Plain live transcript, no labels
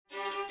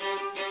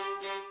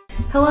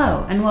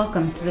Hello, and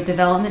welcome to the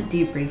Development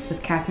Debrief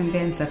with Katherine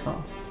Van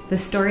Sickle, the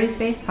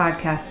stories-based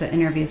podcast that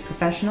interviews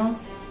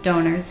professionals,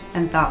 donors,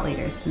 and thought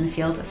leaders in the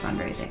field of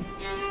fundraising.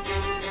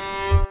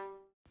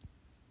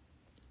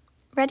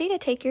 Ready to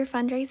take your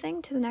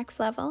fundraising to the next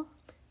level?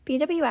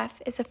 BWF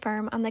is a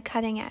firm on the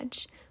cutting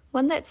edge,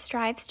 one that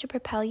strives to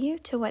propel you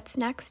to what's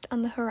next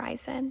on the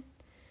horizon.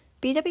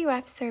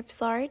 BWF serves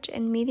large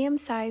and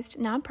medium-sized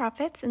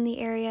nonprofits in the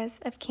areas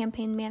of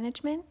campaign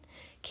management,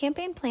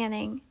 campaign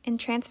planning, and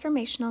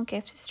transformational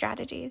gift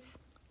strategies.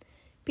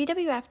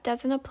 BWF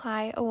doesn't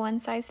apply a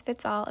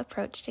one-size-fits-all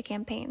approach to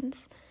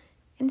campaigns.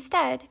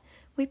 Instead,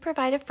 we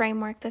provide a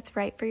framework that's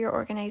right for your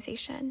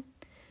organization.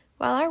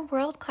 While our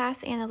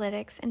world-class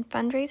analytics and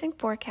fundraising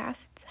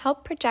forecasts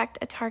help project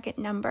a target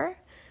number,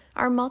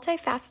 our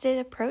multifaceted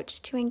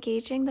approach to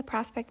engaging the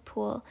prospect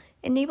pool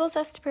enables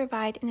us to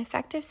provide an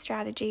effective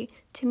strategy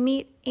to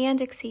meet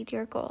and exceed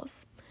your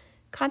goals.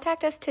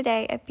 Contact us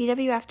today at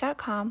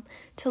bwf.com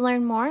to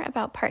learn more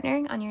about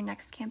partnering on your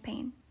next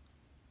campaign.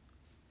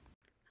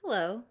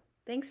 Hello,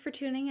 thanks for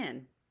tuning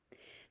in.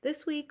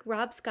 This week,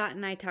 Rob Scott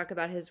and I talk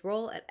about his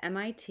role at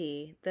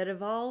MIT that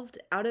evolved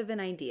out of an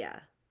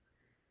idea.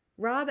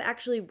 Rob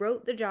actually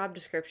wrote the job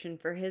description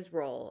for his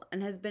role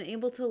and has been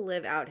able to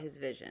live out his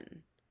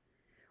vision.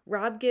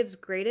 Rob gives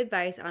great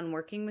advice on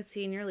working with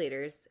senior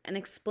leaders and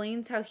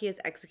explains how he has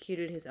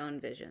executed his own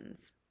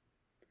visions.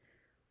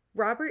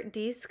 Robert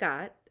D.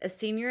 Scott, a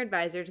senior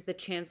advisor to the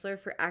Chancellor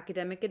for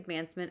Academic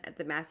Advancement at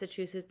the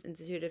Massachusetts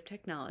Institute of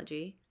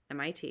Technology,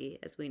 MIT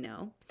as we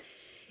know,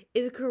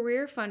 is a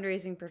career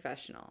fundraising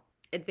professional,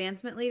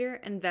 advancement leader,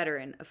 and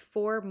veteran of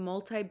 4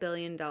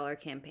 multi-billion-dollar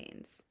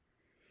campaigns.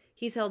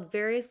 He's held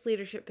various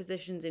leadership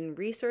positions in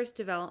resource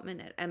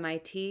development at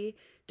MIT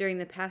during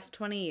the past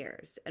 20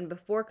 years, and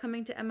before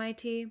coming to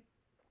MIT,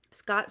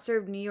 Scott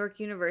served New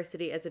York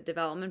University as a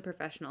development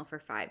professional for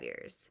 5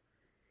 years.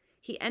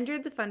 He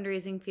entered the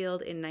fundraising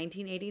field in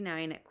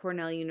 1989 at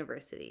Cornell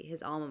University,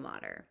 his alma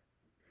mater.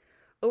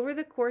 Over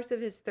the course of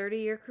his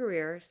 30-year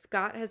career,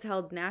 Scott has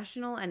held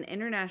national and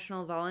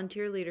international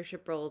volunteer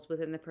leadership roles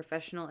within the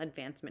professional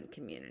advancement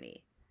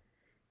community.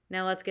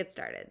 Now let's get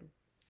started.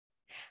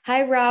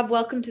 Hi, Rob.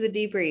 Welcome to the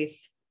debrief.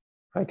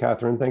 Hi,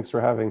 Katherine. Thanks for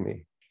having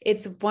me.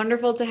 It's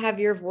wonderful to have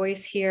your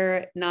voice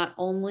here. Not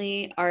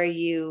only are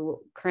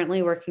you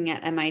currently working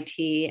at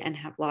MIT and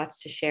have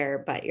lots to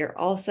share, but you're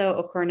also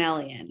a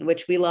Cornellian,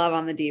 which we love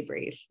on the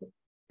debrief.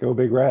 Go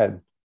Big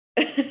Red.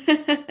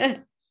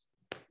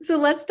 So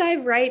let's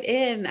dive right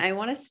in. I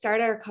want to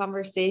start our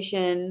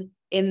conversation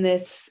in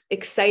this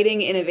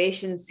exciting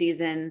innovation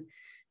season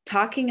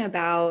talking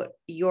about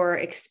your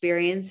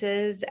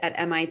experiences at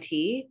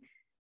MIT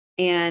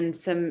and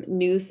some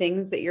new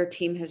things that your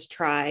team has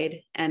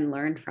tried and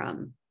learned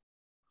from.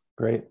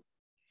 Great.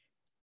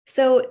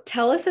 So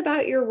tell us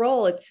about your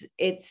role.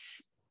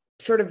 It's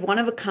sort of one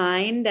of a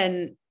kind,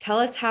 and tell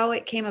us how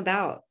it came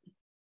about.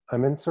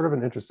 I'm in sort of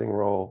an interesting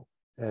role,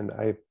 and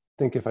I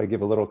think if I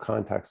give a little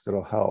context,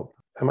 it'll help.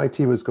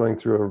 MIT was going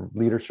through a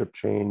leadership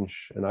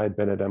change, and I'd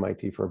been at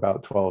MIT for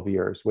about 12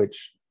 years,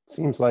 which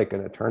seems like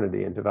an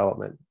eternity in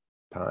development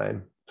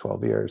time,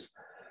 12 years.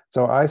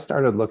 So I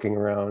started looking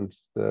around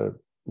the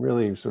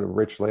really sort of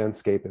rich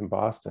landscape in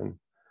Boston.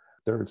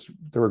 There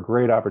were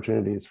great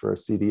opportunities for a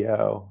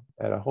CDO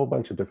at a whole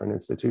bunch of different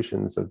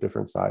institutions of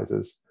different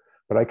sizes,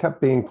 but I kept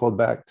being pulled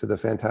back to the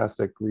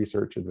fantastic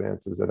research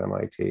advances at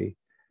MIT.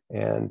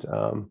 And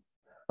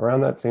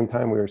around that same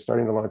time, we were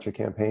starting to launch a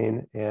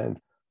campaign, and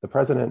the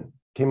president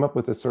came up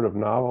with this sort of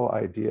novel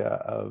idea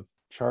of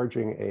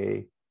charging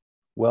a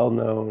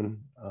well-known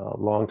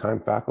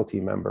longtime faculty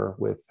member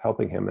with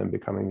helping him in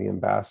becoming the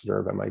ambassador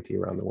of MIT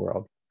around the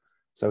world.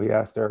 So he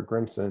asked Eric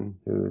Grimson,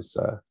 who's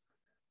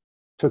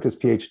took his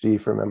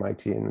PhD from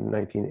MIT in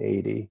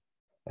 1980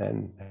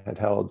 and had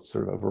held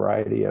sort of a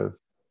variety of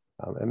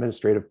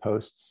administrative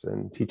posts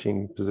and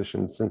teaching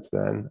positions since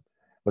then,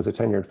 was a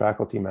tenured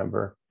faculty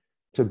member,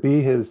 to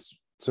be his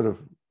sort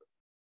of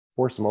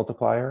force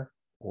multiplier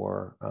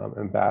or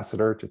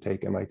ambassador to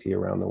take MIT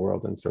around the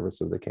world in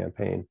service of the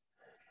campaign.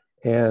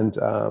 And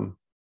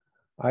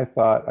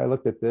I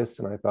looked at this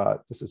and I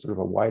thought, this is sort of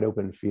a wide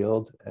open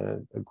field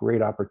and a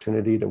great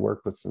opportunity to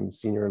work with some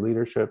senior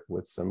leadership,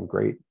 with some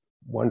great,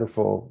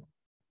 wonderful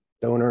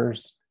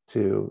donors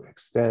to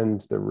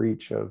extend the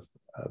reach of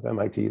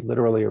MIT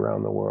literally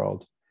around the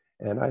world.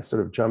 And I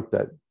sort of jumped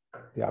at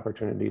the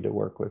opportunity to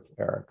work with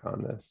Eric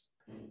on this.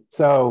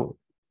 So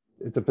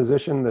it's a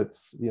position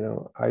that's,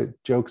 I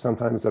joke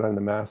sometimes that I'm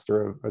the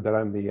master of, or that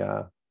I'm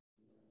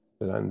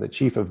the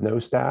chief of no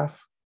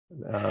staff.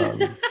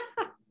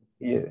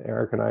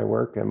 Eric and I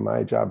work, and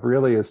my job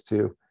really is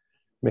to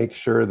make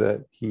sure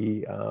that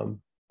he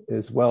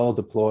is well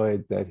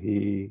deployed, that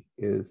he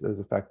is as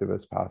effective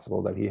as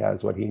possible, that he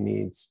has what he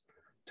needs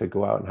to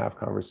go out and have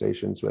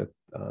conversations with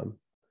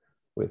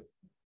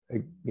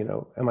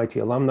MIT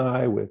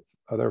alumni, with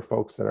other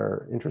folks that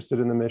are interested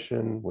in the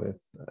mission, with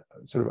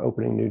sort of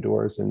opening new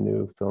doors in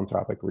new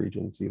philanthropic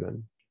regions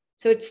even.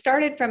 So it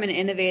started from an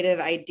innovative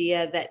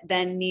idea that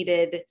then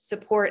needed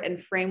support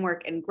and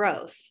framework and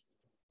growth.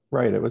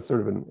 Right. It was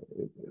sort of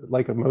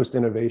like most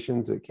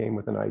innovations, it came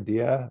with an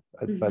idea,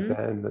 but Mm-hmm.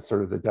 then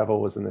the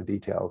devil was in the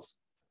details.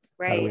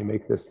 How do we Right.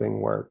 make this thing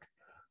work?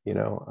 You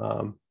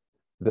know,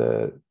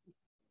 the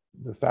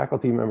the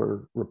faculty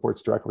member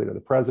reports directly to the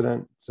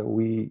president, so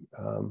we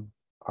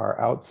are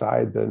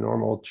outside the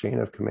normal chain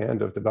of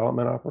command of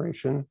development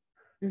operation.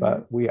 Mm-hmm.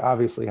 But we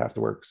obviously have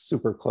to work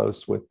super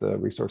close with the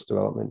resource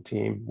development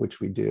team,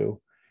 which we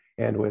do,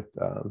 and with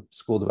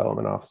school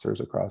development officers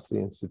across the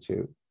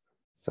institute.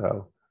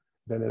 So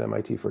been at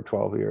MIT for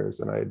 12 years,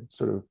 and I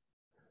sort of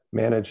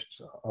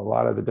managed a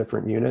lot of the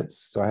different units.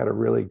 So I had a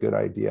really good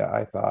idea,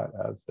 I thought,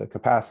 of the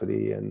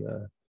capacity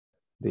and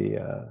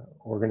the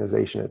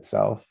organization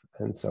itself.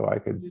 And so I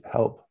could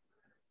help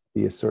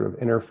be a sort of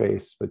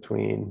interface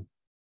between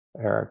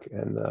Eric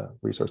and the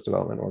resource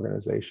development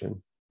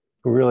organization,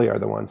 who really are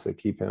the ones that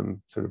keep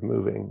him sort of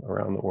moving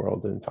around the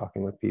world and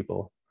talking with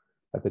people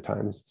at the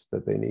times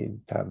that they need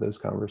to have those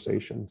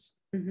conversations.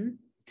 Mm-hmm.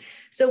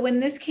 So when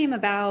this came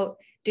about,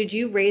 did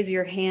you raise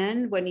your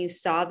hand when you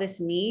saw this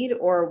need,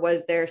 or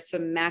was there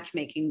some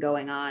matchmaking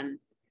going on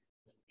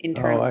Oh,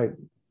 internally?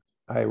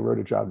 I wrote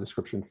a job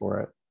description for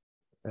it,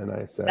 and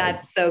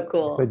That's so I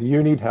cool. said,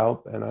 you need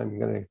help, and I'm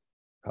going to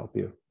help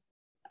you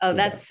Oh, do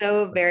that. that's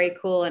so very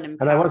cool and And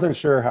I empowering. wasn't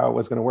sure how it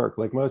was going to work.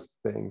 Like most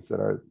things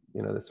that are,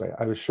 this way,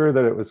 I was sure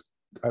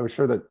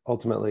that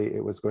ultimately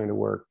it was going to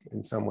work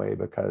in some way,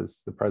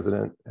 because the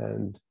president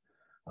and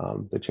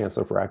the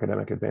Chancellor for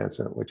Academic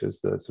Advancement, which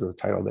is the sort of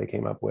title they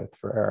came up with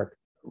for Eric,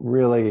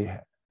 really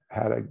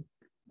had a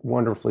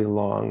wonderfully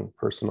long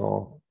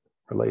personal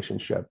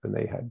relationship, and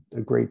they had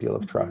a great deal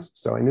of Mm-hmm.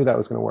 trust. So I knew that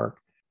was going to work,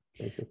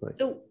 basically.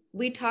 So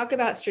we talk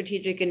about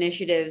strategic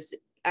initiatives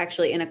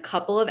actually in a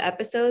couple of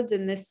episodes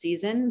in this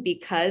season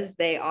because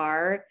they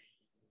are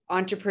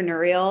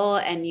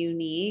entrepreneurial and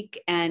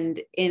unique.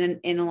 And in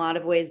a lot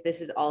of ways,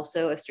 this is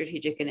also a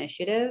strategic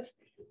initiative.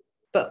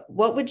 But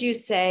what would you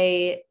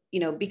say,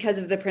 because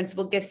of the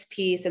principal gifts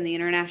piece and the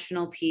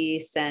international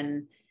piece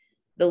and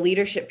the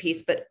leadership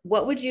piece, but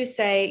what would you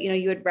say,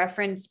 you had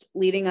referenced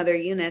leading other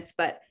units,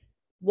 but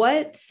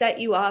what set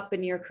you up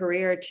in your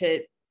career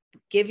to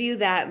give you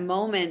that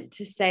moment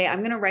to say, I'm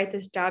going to write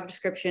this job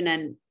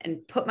description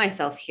and put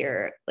myself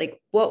here? Like,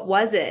 what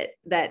was it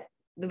that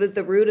was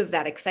the root of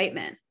that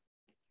excitement?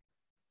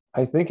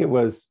 I think it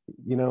was,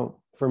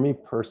 for me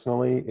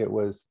personally, it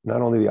was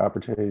not only the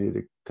opportunity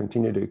to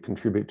continue to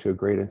contribute to a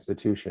great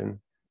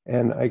institution,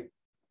 and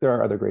there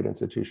are other great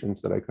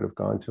institutions that I could have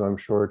gone to, I'm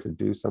sure, to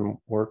do some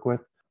work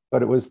with,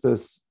 but it was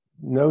this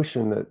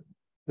notion that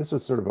this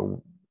was sort of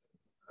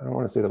I don't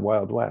want to say the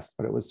Wild West,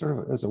 but it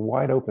was a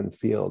wide open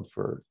field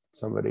for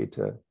somebody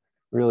to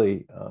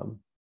really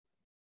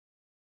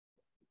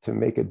to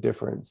make a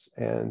difference.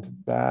 And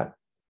that,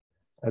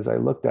 as I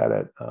looked at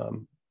it,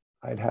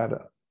 I'd had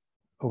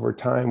over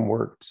time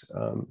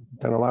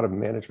done a lot of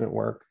management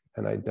work,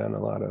 and I'd done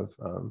a lot of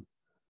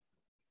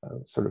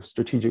sort of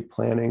strategic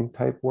planning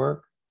type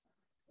work.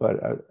 But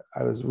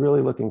I was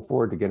really looking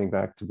forward to getting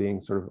back to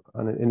being sort of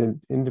on an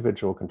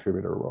individual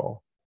contributor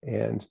role,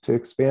 and to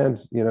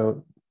expand,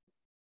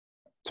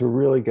 to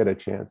really get a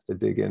chance to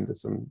dig into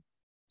some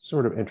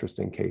sort of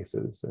interesting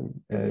cases.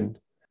 And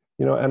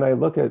I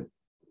look at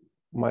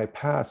my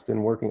past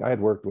in working, I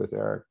had worked with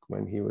Eric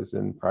when he was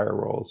in prior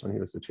roles, when he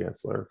was the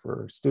chancellor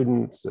for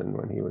students and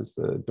when he was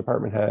the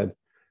department head.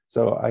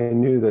 So I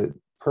knew that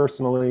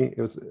personally,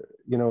 it was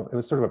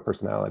sort of a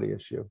personality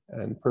issue.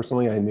 And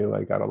personally, I knew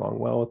I got along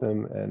well with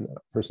him. And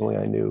personally,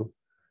 I knew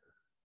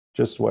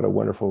just what a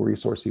wonderful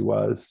resource he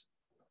was.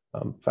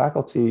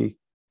 Faculty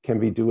can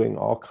be doing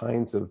all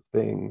kinds of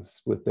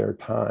things with their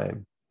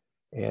time.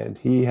 And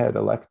he had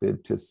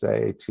elected to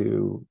say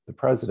to the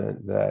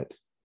president that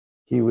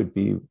he would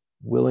be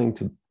willing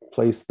to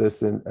place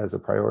this in as a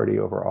priority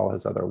over all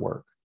his other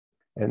work.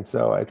 And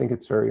so I think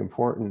it's very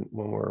important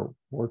when we're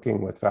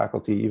working with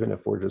faculty, even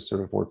if we're just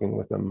sort of working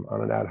with them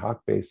on an ad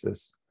hoc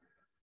basis,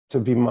 to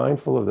be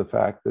mindful of the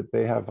fact that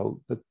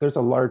that there's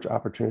a large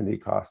opportunity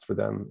cost for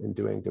them in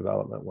doing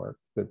development work,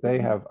 that they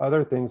have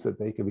other things that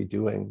they could be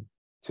doing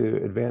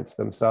to advance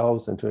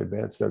themselves and to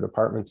advance their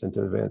departments and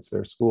to advance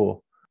their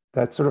school.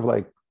 That's sort of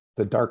like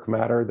the dark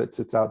matter that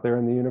sits out there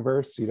in the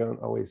universe. You don't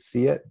always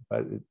see it,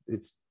 but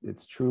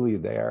it's truly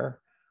there.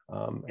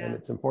 And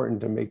it's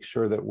important to make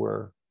sure that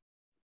we're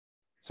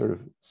sort of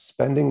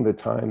spending the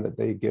time that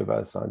they give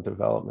us on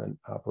development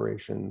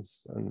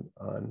operations and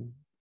on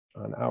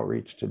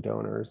outreach to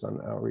donors, on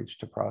outreach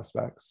to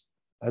prospects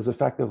as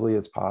effectively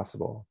as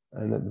possible,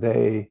 and that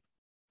they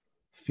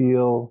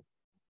feel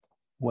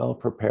well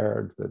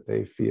prepared, that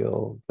they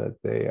feel that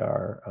they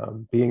are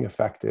being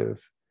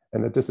effective,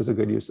 and that this is a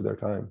good use of their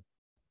time.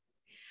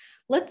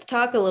 Let's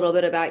talk a little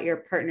bit about your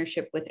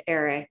partnership with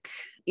Eric.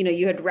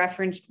 You had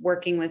referenced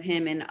working with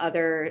him in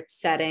other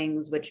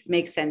settings, which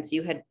makes sense.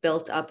 You had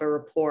built up a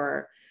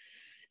rapport.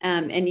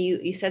 And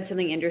you said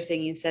something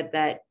interesting. You said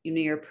that,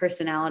 your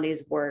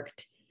personalities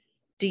worked.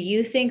 Do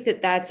you think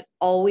that that's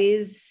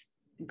always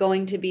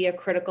going to be a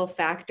critical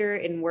factor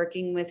in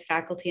working with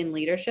faculty and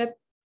leadership?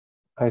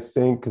 I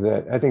think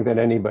that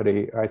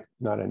anybody,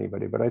 not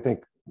anybody, but I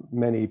think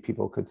many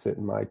people could sit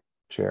in my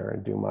chair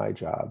and do my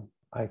job.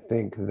 I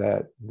think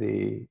that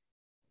the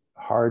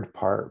hard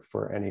part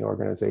for any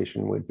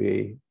organization would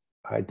be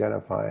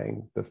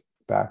identifying the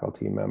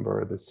faculty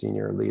member, the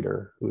senior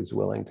leader who is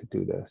willing to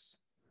do this.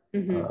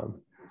 Mm-hmm.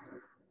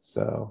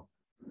 So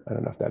I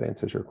don't know if that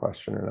answers your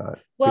question or not.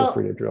 Feel Well,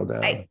 free to drill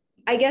down.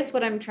 I guess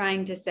what I'm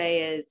trying to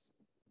say is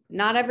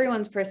not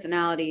everyone's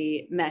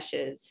personality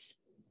meshes.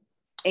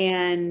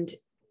 And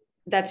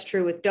that's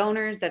true with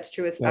donors, that's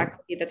true with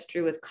faculty, that's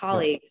true with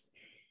colleagues.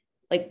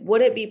 Like,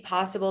 would it be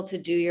possible to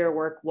do your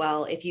work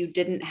well if you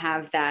didn't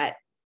have that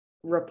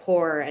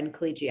rapport and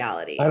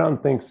collegiality? I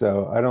don't think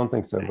so.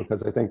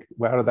 Because I think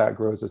out of that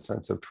grows a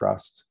sense of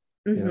trust.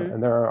 Mm-hmm.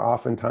 And there are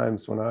often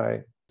times when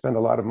I spend a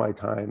lot of my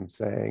time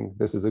saying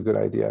this is a good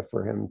idea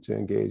for him to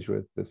engage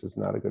with, this is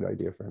not a good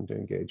idea for him to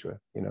engage with.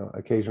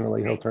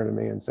 Occasionally he'll turn to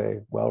me and say,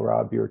 well,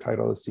 Rob, your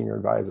title is senior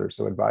advisor,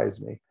 so advise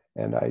me.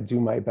 And I do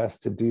my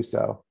best to do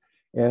so.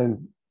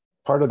 And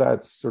part of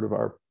that's sort of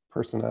our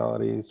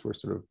personalities.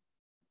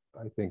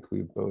 I think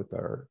we both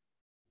are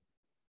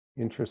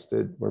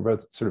interested. We're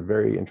both sort of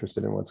very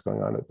interested in what's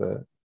going on at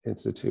the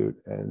Institute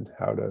and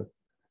how to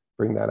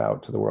bring that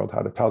out to the world,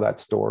 how to tell that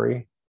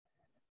story.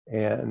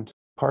 And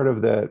part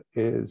of that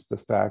is the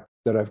fact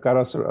that I've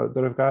got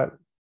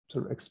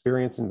sort of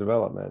experience in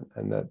development,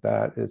 and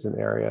that is an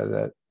area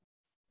that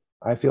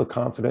I feel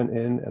confident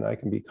in, and I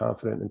can be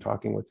confident in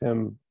talking with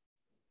him,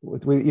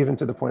 even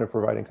to the point of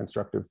providing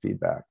constructive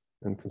feedback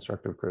and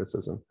constructive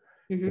criticism.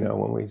 Mm-hmm.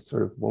 When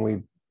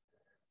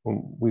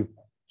we've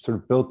sort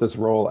of built this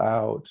role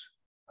out,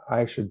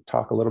 I should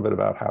talk a little bit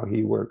about how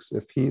he works.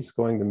 If he's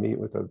going to meet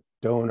with a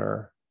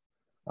donor,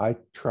 I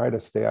try to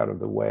stay out of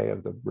the way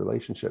of the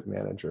relationship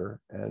manager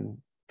and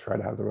try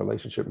to have the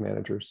relationship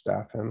manager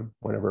staff him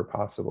whenever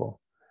possible.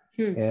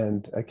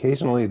 And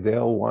occasionally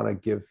they'll want to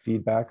give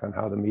feedback on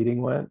how the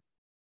meeting went,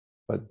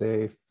 but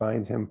they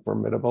find him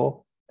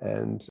formidable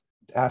and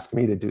ask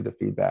me to do the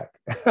feedback.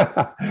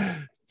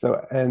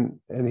 So, and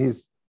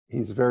he's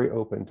very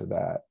open to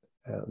that,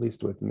 at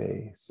least with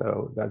me.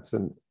 So that's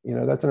an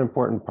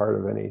important part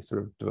of any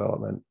sort of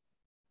development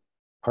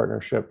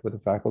partnership with a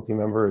faculty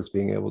member, is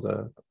being able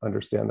to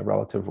understand the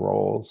relative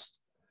roles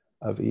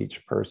of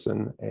each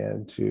person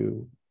and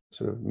to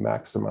sort of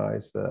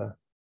maximize the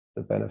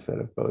benefit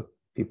of both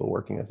people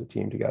working as a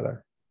team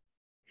together.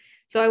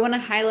 So I want to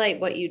highlight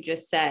what you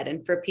just said.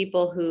 And for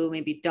people who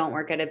maybe don't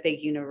work at a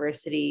big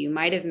university, you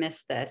might have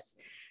missed this.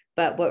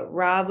 But what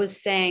Rob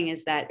was saying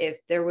is that if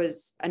there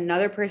was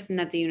another person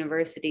at the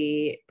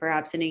university,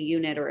 perhaps in a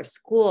unit or a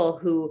school,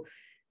 who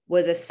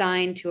was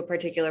assigned to a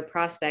particular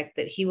prospect,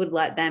 that he would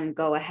let them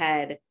go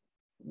ahead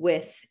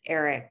with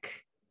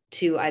Eric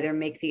to either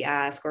make the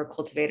ask or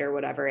cultivate or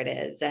whatever it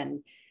is.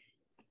 And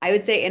I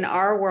would say in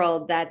our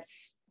world,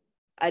 that's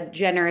a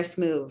generous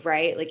move,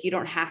 right? Like, you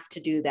don't have to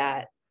do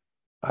that.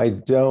 I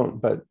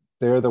don't, but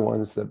they're the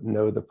ones that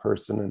know the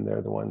person, and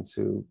they're the ones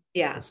who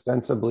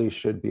ostensibly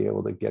should be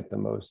able to get the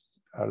most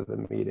out of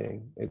the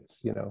meeting.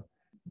 It's,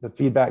 the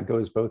feedback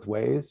goes both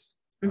ways.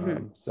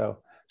 Mm-hmm. So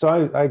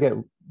I get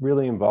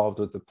really involved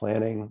with the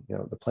planning,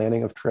 the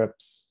planning of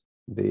trips,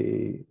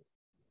 the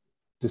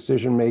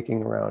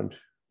decision-making around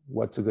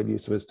what's a good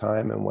use of his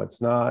time and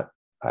what's not.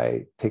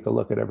 I take a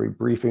look at every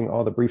briefing,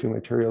 all the briefing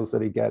materials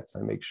that he gets. I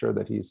make sure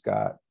that he's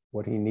got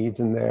what he needs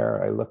in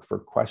there. I look for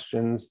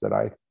questions that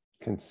I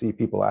can see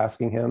people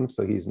asking him,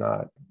 so he's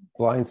not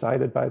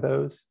blindsided by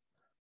those.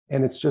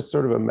 And it's just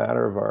sort of a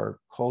matter of our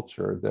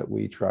culture that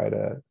we try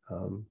to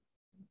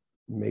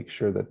make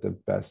sure that the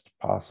best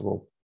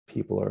possible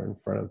people are in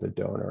front of the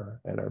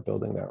donor and are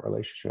building that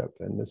relationship.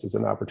 And this is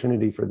an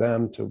opportunity for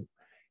them to,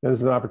 this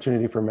is an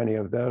opportunity for many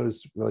of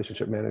those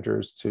relationship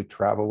managers to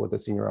travel with a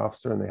senior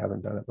officer, and they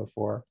haven't done it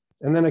before.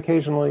 And then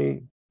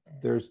occasionally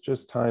there's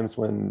just times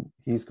when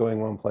he's going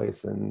one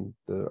place and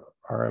the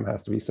RM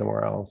has to be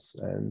somewhere else,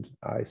 and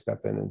I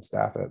step in and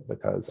staff it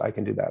because I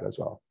can do that as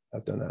well.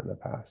 I've done that in the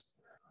past.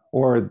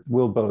 Or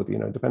we'll both,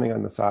 depending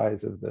on the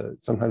size of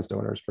sometimes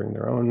donors bring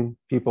their own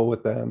people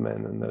with them.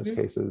 And in those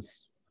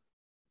cases,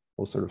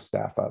 we'll sort of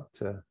staff up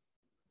to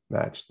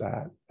match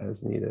that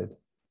as needed.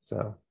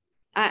 So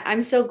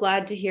I'm so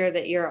glad to hear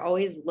that you're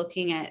always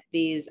looking at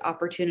these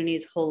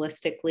opportunities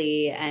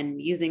holistically and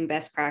using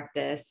best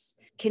practice.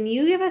 Can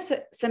you give us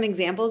some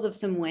examples of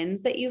some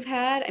wins that you've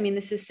had? I mean,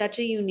 this is such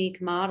a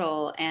unique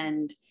model,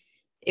 and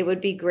it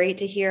would be great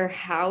to hear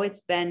how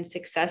it's been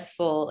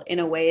successful in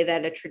a way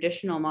that a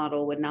traditional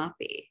model would not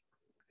be.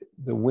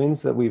 The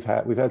wins that we've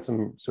had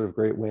some sort of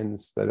great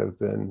wins that have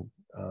been,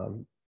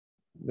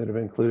 that have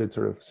included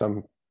sort of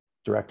some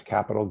direct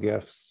capital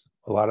gifts,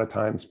 a lot of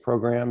times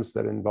programs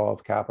that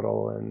involve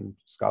capital and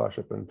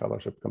scholarship and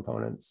fellowship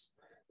components,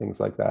 things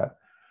like that.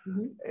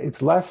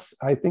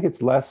 Mm-hmm. I think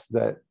it's less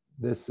that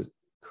this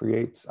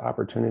creates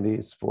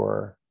opportunities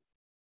for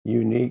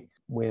unique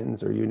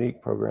wins or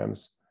unique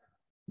programs.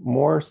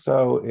 More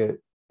so,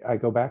 I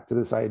go back to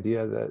this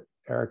idea that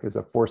Eric is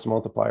a force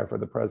multiplier for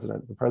the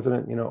president. The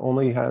president,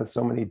 only has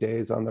so many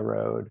days on the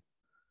road.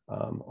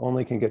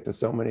 only can get to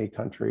so many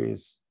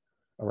countries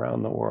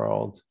around the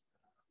world,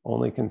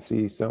 only can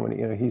see so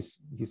many, he's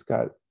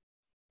got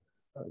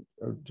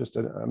just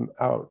an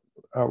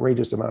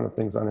outrageous amount of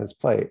things on his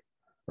plate,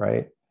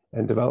 right?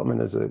 And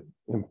development is an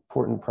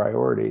important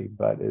priority,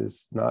 but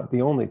is not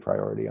the only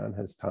priority on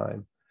his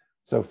time.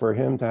 So for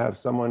him to have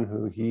someone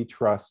who he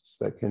trusts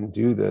that can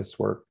do this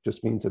work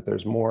just means that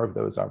there's more of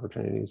those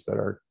opportunities that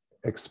are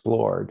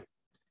explored.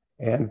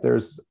 And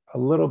there's a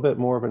little bit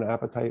more of an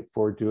appetite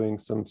for doing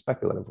some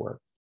speculative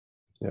work,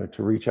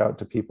 to reach out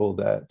to people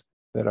that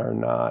are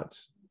not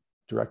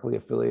directly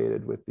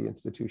affiliated with the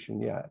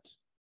institution yet.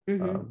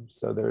 Mm-hmm.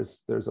 So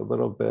there's a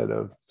little bit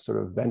of sort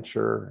of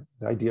venture,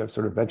 the idea of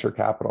sort of venture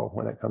capital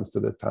when it comes to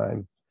this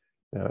time.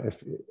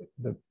 If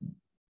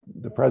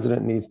the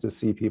president needs to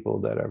see people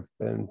that have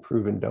been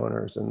proven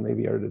donors and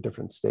maybe are at a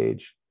different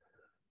stage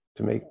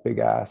to make big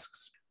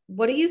asks.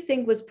 What do you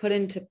think was put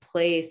into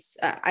place?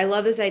 I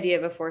love this idea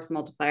of a force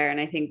multiplier, and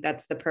I think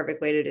that's the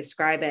perfect way to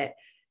describe it.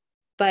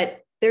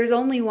 But there's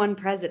only one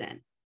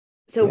president.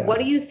 So what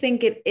do you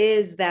think it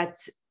is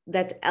that's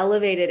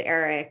elevated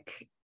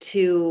Eric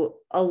to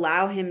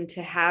allow him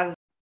to have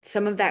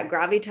some of that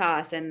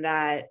gravitas and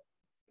that,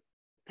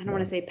 I don't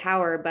want to say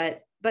power,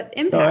 but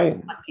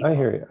impact? No, I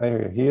hear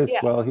you. He is,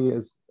 well,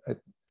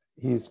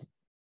 he's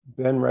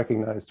been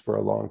recognized for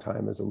a long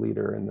time as a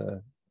leader in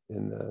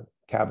the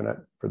cabinet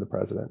for the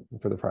president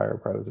and for the prior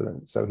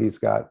president. So he's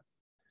got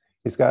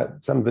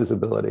some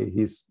visibility.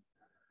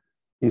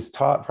 He's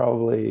taught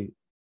probably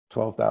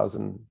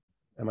 12,000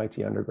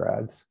 MIT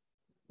undergrads.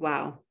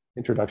 Wow.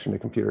 Introduction to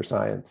computer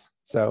science.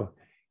 So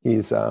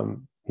he's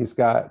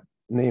got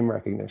name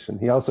recognition.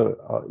 He also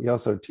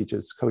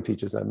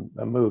co-teaches a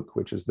MOOC,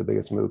 which is the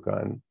biggest MOOC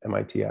on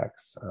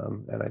MITx,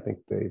 and I think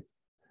they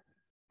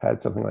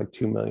had something like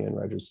 2 million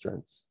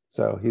registrants.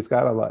 So he's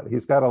got a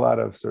lot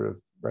of sort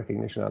of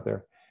recognition out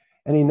there,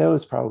 and he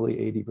knows probably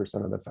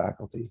 80% of the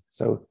faculty.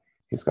 So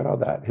he's got all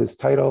that. His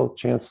title,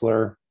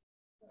 chancellor,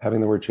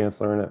 having the word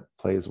chancellor in it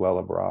plays well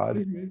abroad.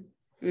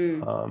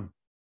 Mm-hmm. Mm.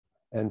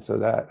 And so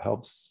that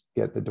helps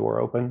get the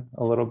door open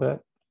a little bit.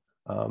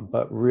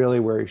 But really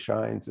where he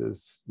shines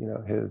is,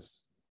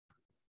 his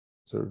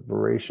sort of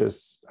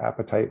voracious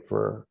appetite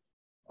for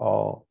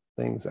all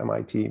things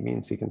MIT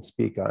means he can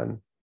speak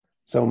on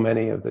so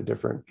many of the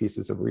different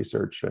pieces of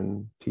research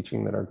and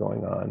teaching that are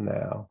going on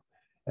now.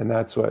 And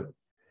that's what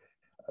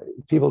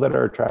people that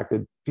are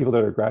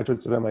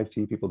graduates of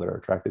MIT, people that are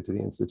attracted to the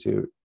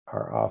Institute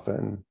are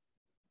often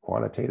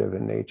quantitative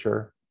in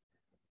nature.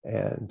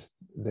 And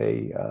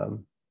they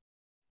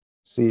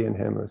see in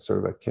him a sort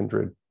of a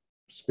kindred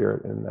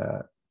spirit in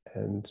that.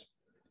 And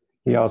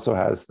he also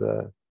has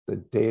the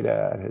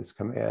data at his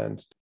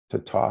command to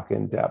talk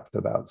in depth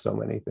about so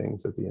many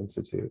things at the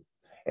Institute.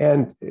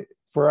 And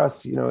for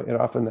us, it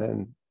often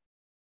then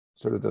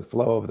sort of the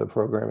flow of the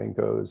programming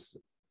goes,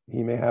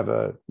 he may have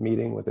a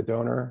meeting with a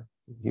donor.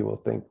 He will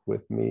think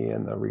with me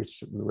and the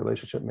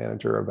relationship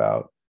manager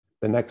about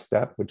the next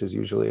step, which is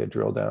usually a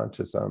drill down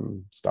to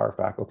some star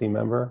faculty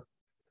member.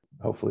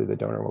 Hopefully the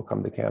donor will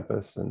come to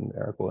campus and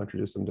Eric will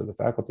introduce them to the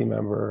faculty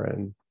member,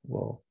 and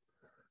we'll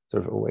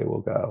sort of away we'll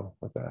go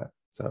with that.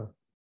 So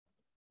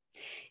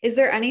is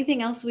there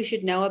anything else we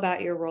should know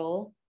about your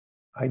role?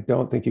 I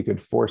don't think you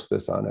could force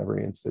this on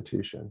every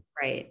institution.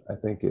 Right. I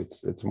think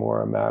it's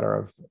more a matter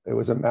of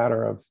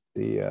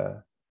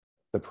the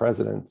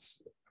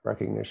president's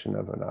recognition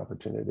of an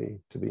opportunity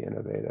to be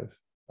innovative,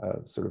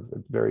 sort of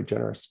a very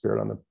generous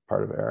spirit on the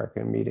part of Eric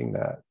in meeting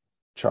that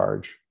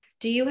charge.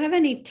 Do you have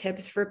any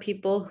tips for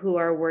people who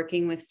are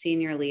working with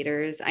senior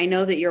leaders? I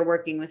know that you're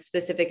working with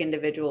specific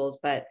individuals,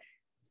 but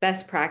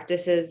best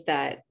practices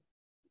that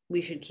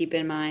we should keep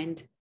in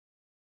mind?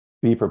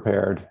 Be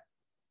prepared.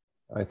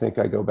 I think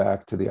I go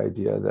back to the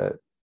idea that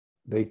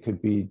they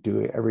could be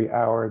doing every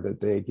hour that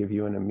they give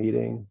you in a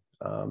meeting,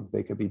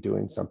 they could be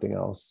doing something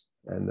else.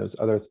 And those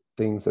other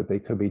things that they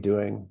could be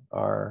doing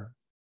are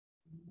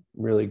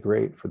really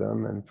great for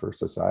them and for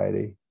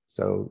society.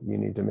 So you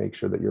need to make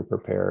sure that you're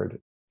prepared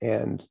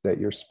and that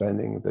you're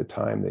spending the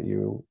time that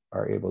you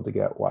are able to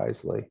get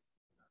wisely.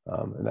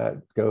 And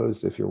that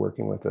goes if you're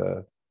working with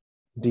a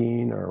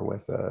dean or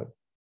with a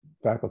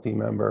faculty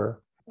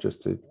member,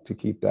 just to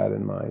keep that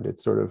in mind.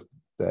 It's sort of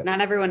that.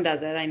 Not everyone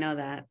does it. I know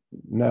that.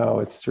 No,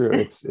 it's true.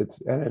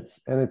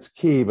 It's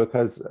key,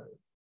 because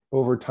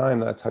over time,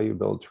 that's how you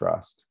build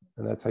trust.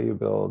 And that's how you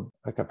build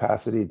a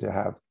capacity to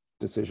have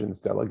decisions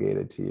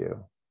delegated to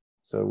you.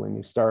 So when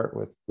you start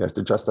with, you have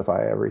to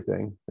justify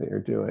everything that you're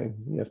doing.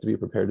 You have to be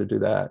prepared to do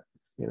that.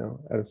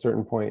 At a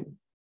certain point,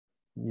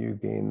 you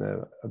gain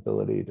the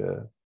ability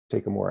to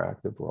take a more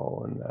active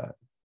role in that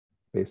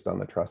based on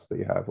the trust that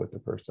you have with the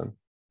person.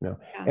 Yeah.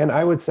 And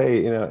I would say,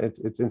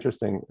 it's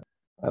interesting,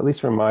 at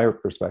least from my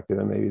perspective,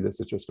 and maybe this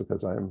is just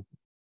because I'm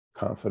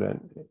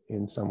confident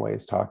in some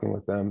ways talking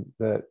with them,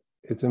 that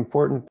it's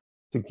important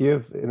to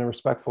give in a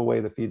respectful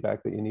way the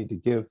feedback that you need to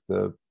give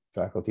the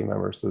faculty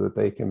members so that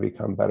they can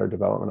become better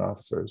development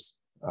officers.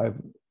 I've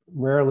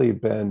rarely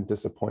been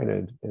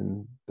disappointed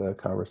in the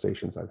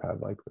conversations I've had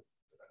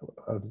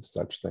of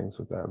such things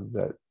with them,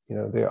 that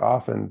they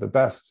often, the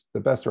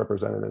best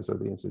representatives of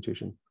the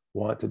institution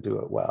want to do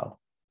it well.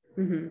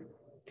 Mm-hmm.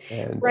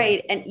 And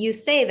Right. And you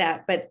say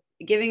that, but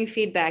giving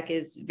feedback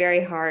is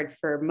very hard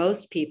for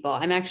most people.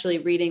 I'm actually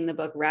reading the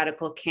book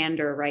Radical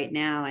Candor right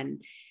now,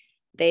 and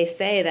they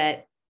say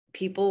that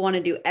people want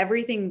to do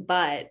everything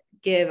but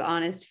give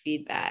honest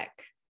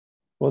feedback.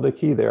 well, the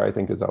key there, I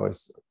think, is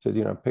always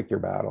to, pick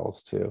your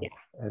battles too, Yeah.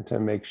 and to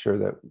make sure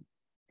that,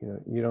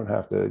 you don't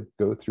have to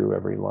go through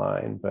every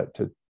line, but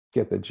to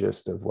get the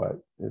gist of what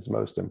is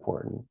most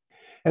important.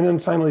 And on a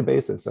timely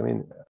basis. I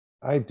mean,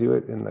 I do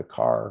it in the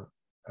car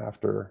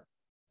after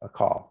a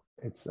call.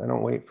 I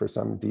don't wait for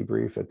some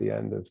debrief at the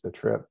end of the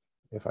trip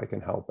if I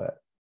can help it.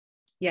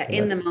 Yeah. And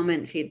In the that's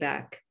moment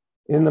feedback.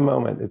 in the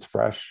moment, it's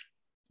fresh,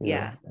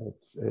 Yeah.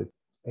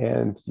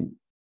 and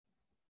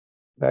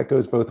that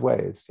goes both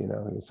ways.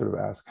 You sort of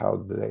ask how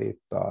they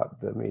thought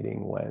the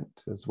meeting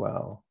went as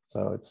well.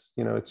 So it's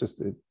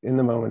just in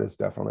the moment is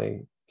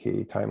definitely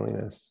key.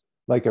 Timeliness,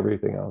 like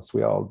everything else,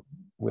 we all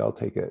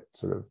take it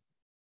sort of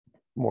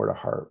more to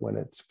heart when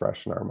it's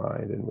fresh in our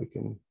mind and we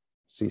can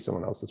see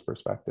someone else's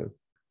perspective.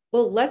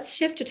 Well, let's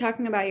shift to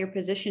talking about your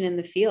position in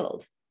the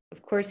field.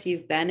 Of course,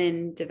 you've been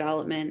in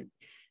development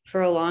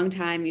for a long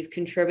time. You've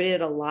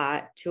contributed a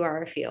lot to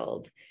our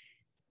field.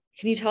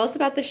 Can you tell us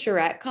about the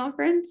Charette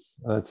conference?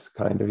 That's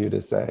kind of you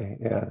to say.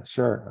 Yeah,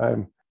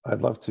 sure.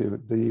 I'd love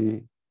to.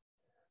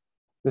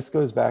 This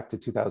goes back to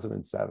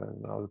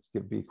 2007. I'll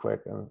just be quick.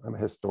 I'm a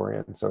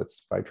historian, so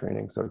it's by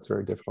training, so it's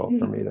very difficult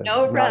for me to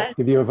No rush. not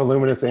give you a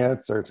voluminous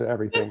answer to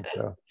everything.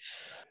 So,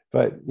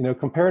 but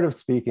comparatively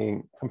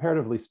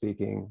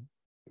speaking,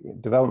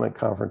 development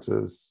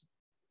conferences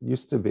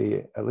used to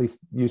be, I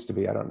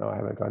don't know, I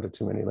haven't gone to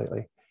too many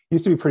lately,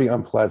 used to be pretty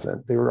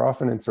unpleasant. They were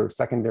often in sort of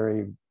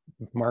secondary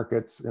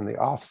markets in the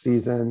off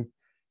season.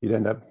 You'd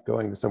end up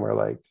going to somewhere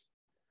like,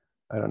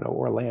 I don't know,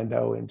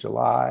 Orlando in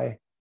July.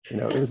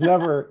 It was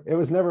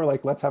never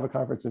like, let's have a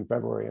conference in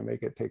February and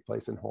make it take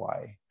place in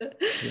Hawaii.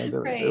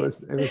 Right. It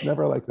was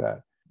never like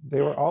that.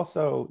 They were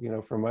also,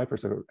 from my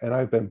perspective, and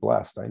I've been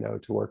blessed, I know,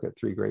 to work at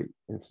 3 great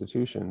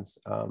institutions.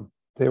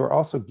 They were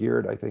also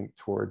geared, I think,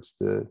 towards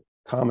the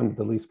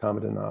least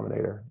common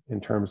denominator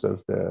in terms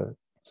of the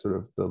sort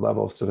of the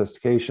level of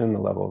sophistication, the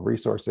level of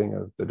resourcing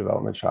of the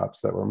development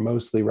shops that were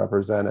mostly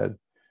represented.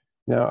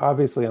 Now,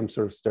 obviously, I'm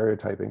sort of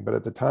stereotyping, but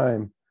at the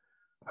time,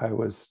 I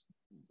was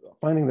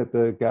finding that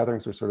the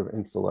gatherings were sort of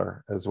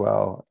insular as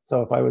well.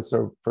 So if I was,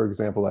 for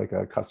example, like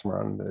a customer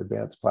on the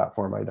advanced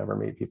platform, I'd never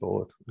meet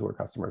people who were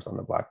customers on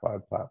the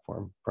Blackbaud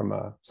platform from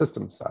a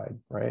systems side,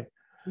 right?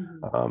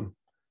 Mm-hmm.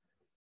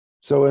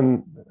 So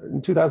in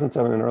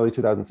 2007, in early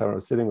 2007, I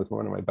was sitting with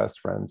one of my best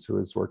friends who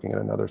was working at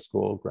another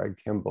school, Greg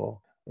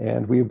Kimball,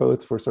 and we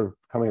both were sort of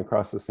coming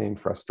across the same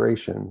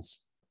frustrations.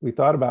 We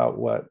thought about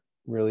what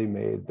really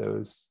made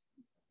those.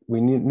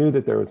 We knew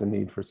that there was a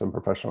need for some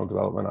professional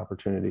development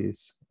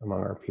opportunities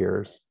among our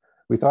peers.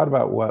 We thought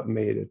about what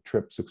made a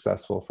trip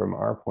successful from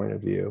our point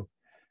of view.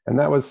 And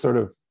that was sort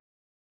of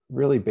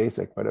really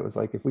basic, but it was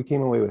like, if we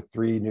came away with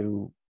 3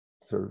 new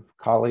sort of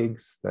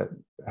colleagues that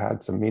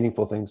had some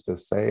meaningful things to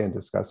say and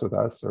discuss with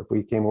us, or if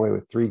we came away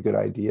with 3 good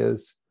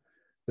ideas,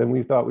 then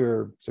we thought we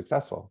were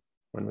successful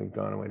when we'd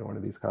gone away to one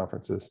of these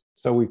conferences.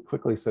 So we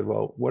quickly said,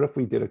 well, what if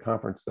we did a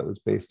conference that was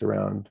based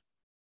around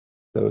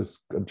those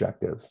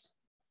objectives?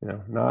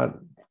 Not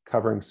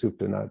covering soup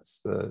to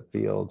nuts the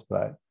field,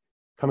 but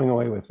coming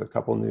away with a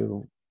couple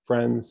new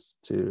friends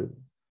to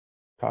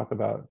talk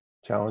about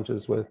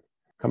challenges with,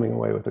 coming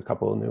away with a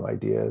couple of new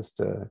ideas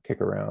to kick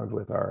around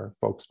with our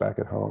folks back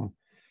at home,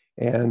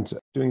 and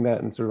doing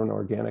that in sort of an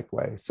organic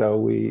way. So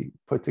we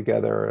put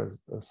together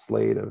a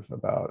slate of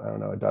about, I don't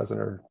know, a dozen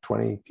or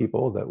 20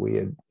 people that we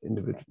had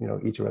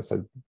each of us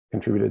had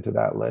contributed to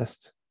that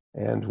list.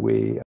 And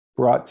we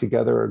brought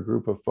together a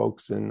group of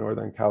folks in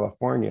Northern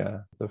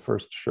California, the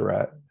first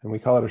charrette. And we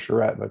call it a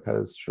charrette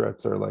because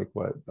charrettes are like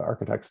what the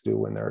architects do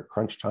when they're at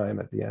crunch time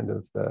at the end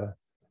of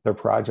their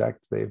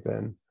project. They've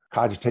been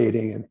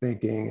cogitating and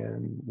thinking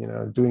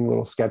and, doing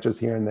little sketches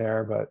here and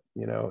there, but,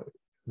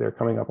 they're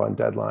coming up on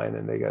deadline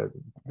and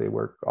they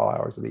work all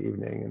hours of the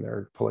evening and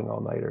they're pulling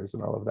all-nighters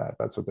and all of that.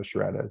 That's what the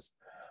charrette is.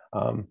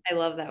 I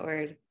love that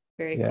word.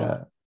 Very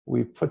cool.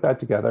 We put that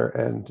together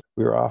and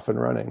we were off and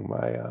running.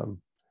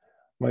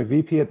 My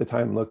VP at the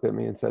time looked at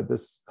me and said,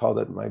 called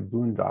it my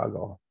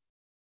boondoggle.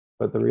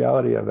 But the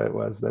reality of it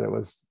was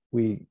that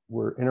we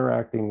were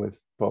interacting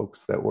with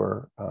folks that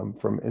were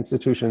from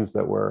institutions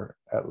that were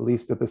at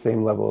least at the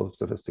same level of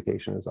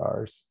sophistication as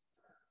ours.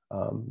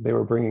 They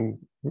were bringing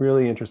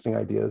really interesting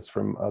ideas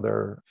from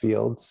other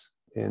fields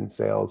in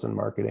sales and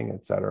marketing,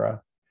 et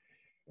cetera.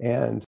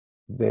 And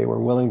they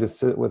were willing to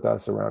sit with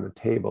us around a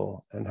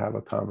table and have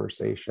a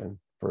conversation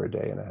for a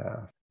day and a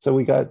half. So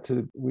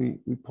we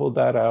pulled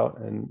that out,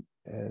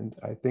 and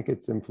I think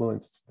it's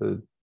influenced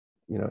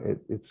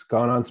it's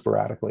gone on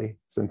sporadically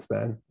since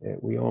then.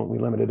 We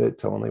limited it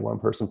to only 1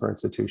 person per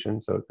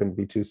institution, so it couldn't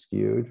be too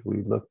skewed.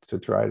 We looked to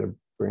try to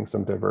bring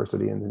some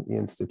diversity in the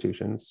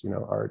institutions,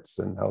 arts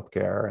and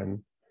healthcare and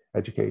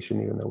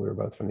education, even though we were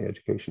both from the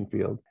education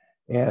field.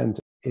 And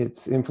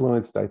it's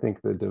influenced, I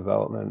think, the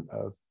development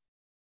of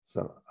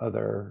some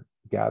other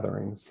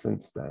gatherings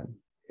since then.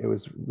 It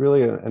was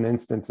really an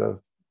instance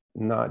of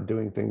not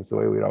doing things the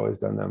way we'd always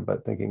done them,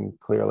 but thinking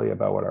clearly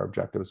about what our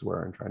objectives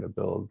were and trying to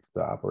build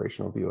the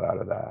operational view out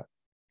of that.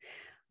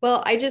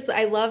 Well,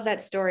 I love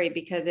that story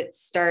because it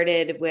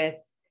started with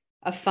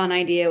a fun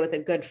idea with a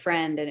good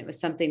friend, and it was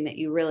something that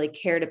you really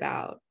cared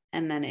about,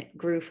 and then it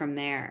grew from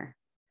there.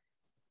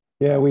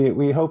 Yeah,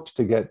 we hoped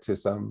to get to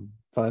some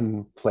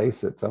fun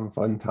place at some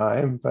fun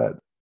time, but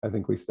I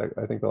think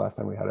I think the last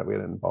time we had it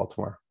in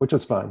Baltimore, which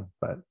was fun,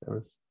 but it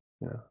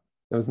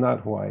was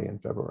not Hawaii in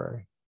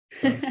February.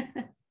 So.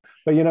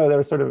 But there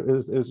was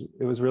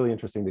it was really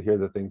interesting to hear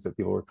the things that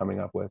people were coming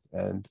up with,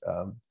 and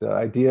the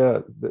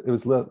idea that it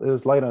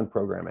was light on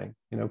programming.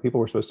 People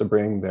were supposed to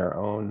bring their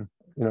own,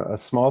 a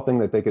small thing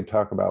that they could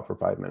talk about for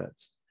 5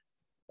 minutes,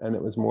 and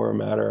it was more a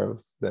matter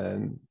of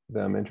then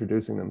them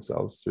introducing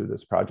themselves through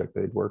this project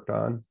they'd worked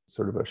on,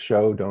 sort of a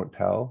show don't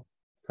tell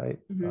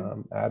type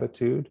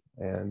attitude,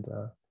 and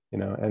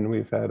and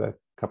we've had a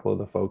couple of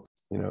the folks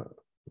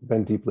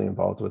been deeply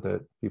involved with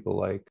it. People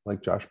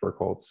like Josh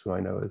Burkholz, who I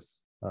know is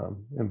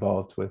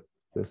involved with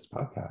this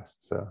podcast.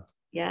 So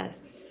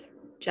yes,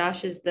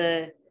 Josh is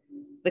the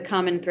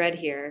common thread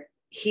here.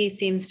 He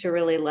seems to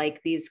really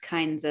like these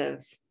kinds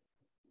of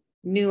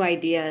new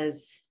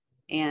ideas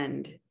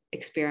and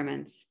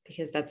experiments,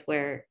 because that's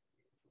where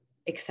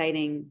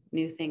exciting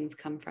new things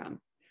come from.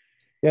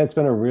 Yeah, it's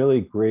been a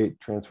really great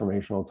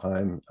transformational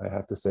time, I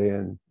have to say,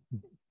 in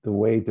the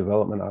way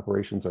development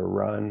operations are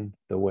run,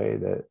 the way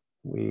that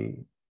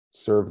we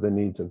serve the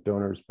needs of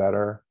donors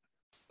better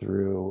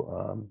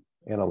through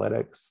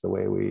analytics, the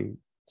way we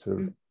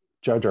sort of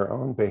judge our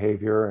own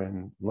behavior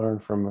and learn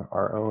from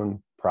our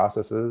own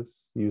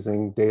processes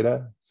using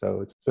data.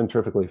 So it's been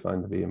terrifically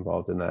fun to be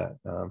involved in that,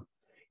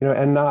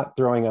 and not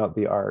throwing out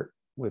the art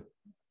with,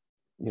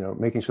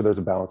 making sure there's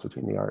a balance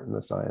between the art and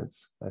the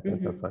science. I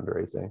think of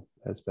fundraising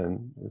it's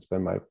been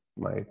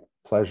my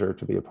pleasure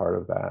to be a part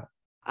of that.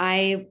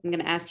 I'm going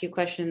to ask you a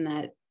question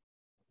that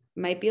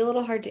might be a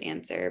little hard to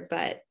answer,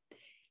 but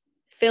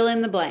fill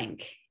in the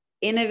blank.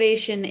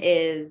 Innovation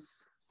is...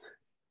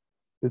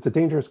 It's a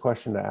dangerous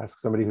question to ask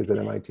somebody who's at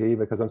MIT,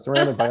 because I'm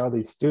surrounded by all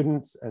these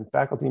students and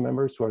faculty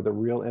members who are the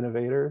real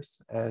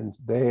innovators, and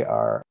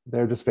they're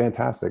just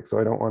fantastic. So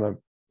I don't want to,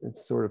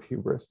 it's sort of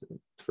hubris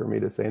for me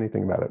to say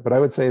anything about it, but I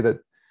would say that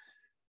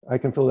I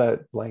can fill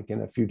that blank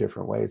in a few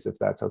different ways, if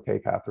that's okay,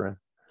 Catherine.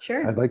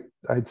 Sure.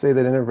 I'd say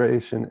that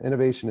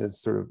innovation is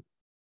sort of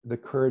the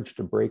courage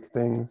to break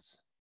things.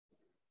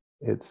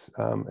 It's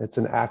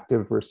an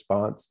active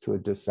response to a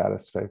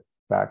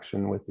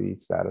dissatisfaction with the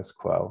status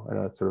quo. I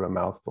know it's sort of a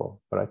mouthful,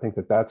 but I think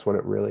that that's what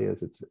it really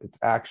is. It's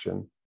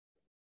action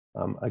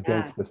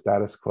against the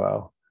status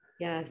quo.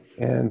 Yes.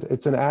 And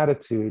it's an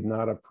attitude,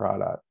 not a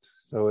product.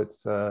 So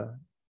it's a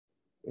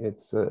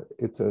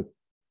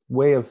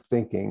way of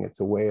thinking. It's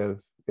a way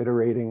of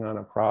iterating on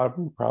a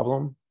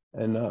problem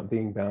and not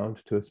being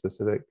bound to a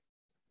specific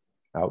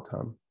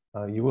outcome.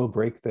 You will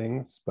break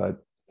things,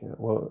 but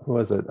who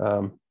was it?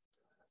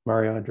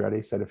 Mario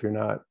Andretti said, if you're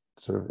not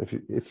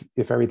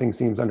if everything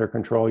seems under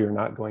control, you're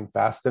not going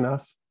fast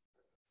enough.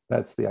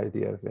 That's the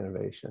idea of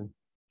innovation.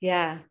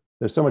 Yeah.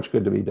 There's so much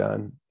good to be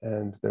done,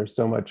 and there's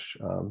so much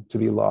to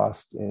be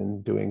lost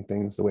in doing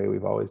things the way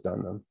we've always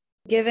done them.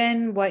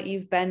 Given what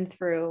you've been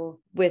through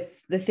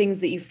with the things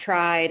that you've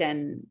tried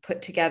and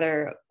put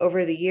together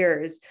over the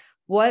years,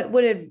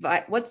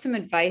 what's some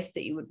advice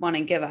that you would want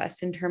to give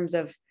us in terms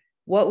of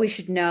what we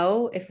should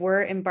know if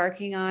we're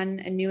embarking on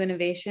a new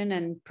innovation,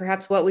 and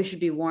perhaps what we should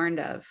be warned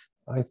of?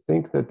 I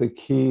think that the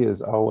key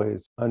is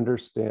always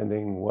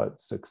understanding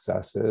what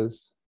success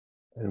is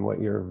and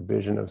what your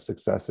vision of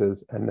success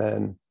is, and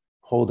then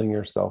holding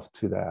yourself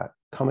to that,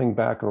 coming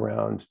back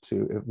around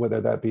to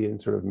whether that be in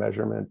sort of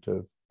measurement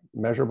of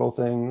measurable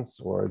things,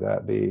 or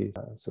that be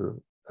sort of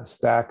a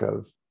stack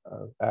of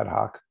ad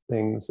hoc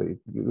things that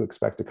you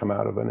expect to come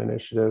out of an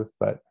initiative,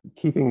 but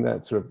keeping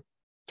that sort of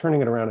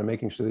turning it around and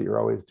making sure that you're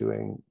always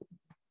doing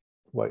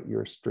what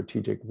your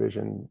strategic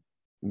vision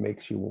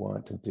makes you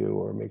want to do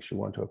or makes you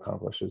want to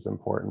accomplish is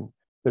important.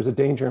 There's a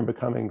danger in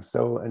becoming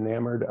so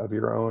enamored of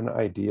your own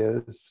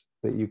ideas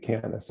that you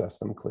can't assess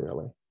them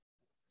clearly.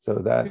 So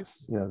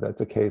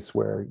that's a case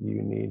where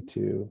you need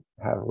to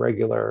have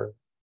regular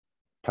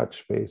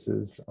touch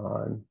bases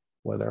on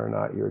whether or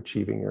not you're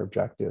achieving your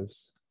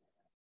objectives.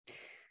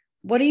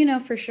 What do you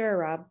know for sure,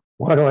 Rob?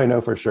 What do I know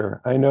for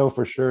sure? I know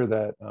for sure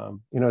that,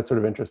 it's sort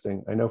of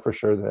interesting. I know for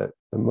sure that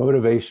the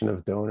motivation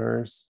of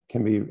donors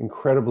can be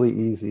incredibly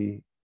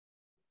easy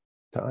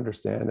to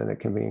understand, and it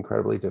can be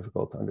incredibly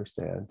difficult to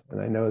understand.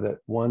 And I know that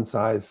one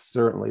size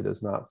certainly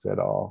does not fit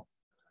all.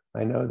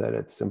 I know that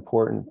it's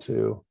important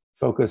to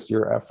focus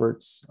your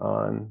efforts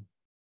on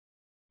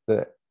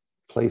the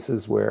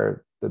places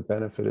where the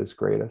benefit is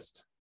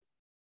greatest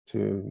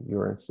to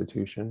your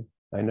institution.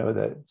 I know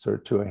that sort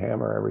of to a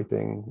hammer,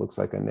 everything looks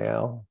like a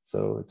nail.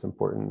 So it's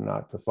important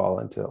not to fall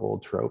into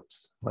old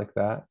tropes like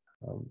that.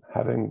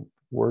 Having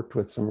worked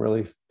with some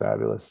really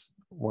fabulous,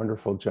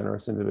 wonderful,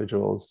 generous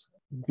individuals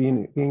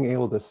being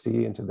able to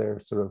see into their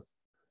sort of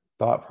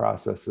thought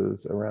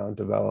processes around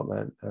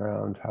development,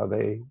 around how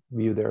they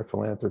view their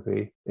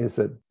philanthropy, is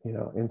that,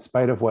 in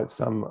spite of what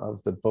some of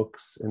the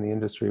books in the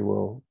industry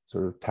will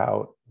sort of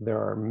tout,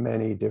 there are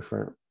many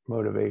different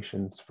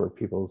motivations for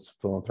people's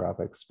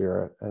philanthropic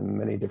spirit and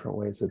many different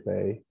ways that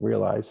they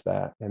realize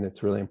that. And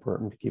it's really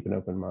important to keep an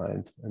open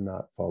mind and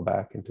not fall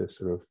back into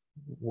sort of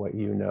what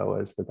you know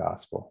as the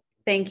gospel.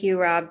 Thank you,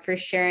 Rob, for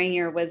sharing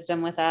your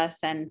wisdom with us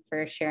and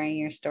for sharing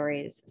your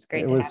stories. It's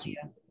great to have you.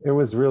 It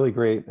was really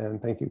great.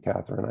 And thank you,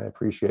 Catherine. I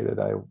appreciate it.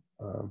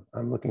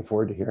 I'm looking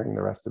forward to hearing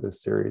the rest of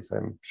this series.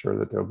 I'm sure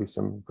that there'll be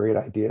some great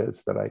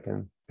ideas that I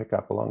can pick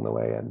up along the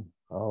way. And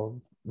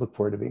I'll look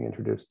forward to being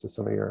introduced to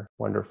some of your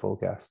wonderful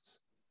guests.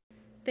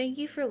 Thank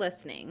you for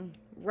listening.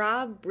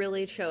 Rob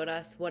really showed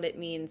us what it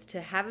means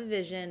to have a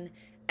vision,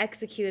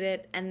 execute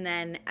it, and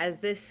then, as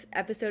this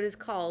episode is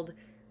called,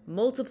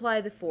 multiply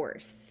the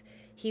force.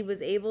 He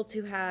was able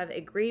to have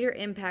a greater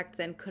impact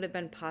than could have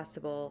been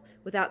possible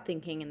without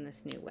thinking in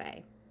this new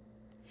way.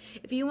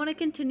 If you want to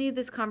continue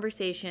this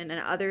conversation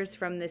and others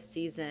from this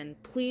season,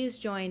 please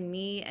join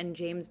me and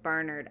James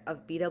Barnard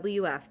of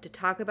BWF to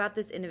talk about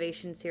this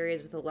innovation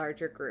series with a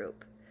larger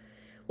group.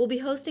 We'll be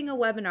hosting a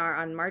webinar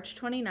on March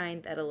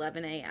 29th at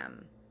 11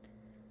 a.m.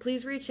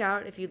 Please reach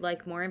out if you'd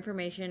like more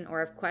information or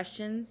have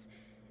questions,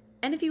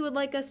 and if you would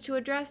like us to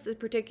address a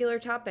particular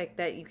topic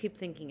that you keep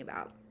thinking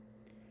about.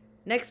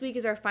 Next week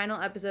is our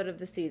final episode of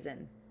the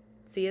season.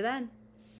 See you then.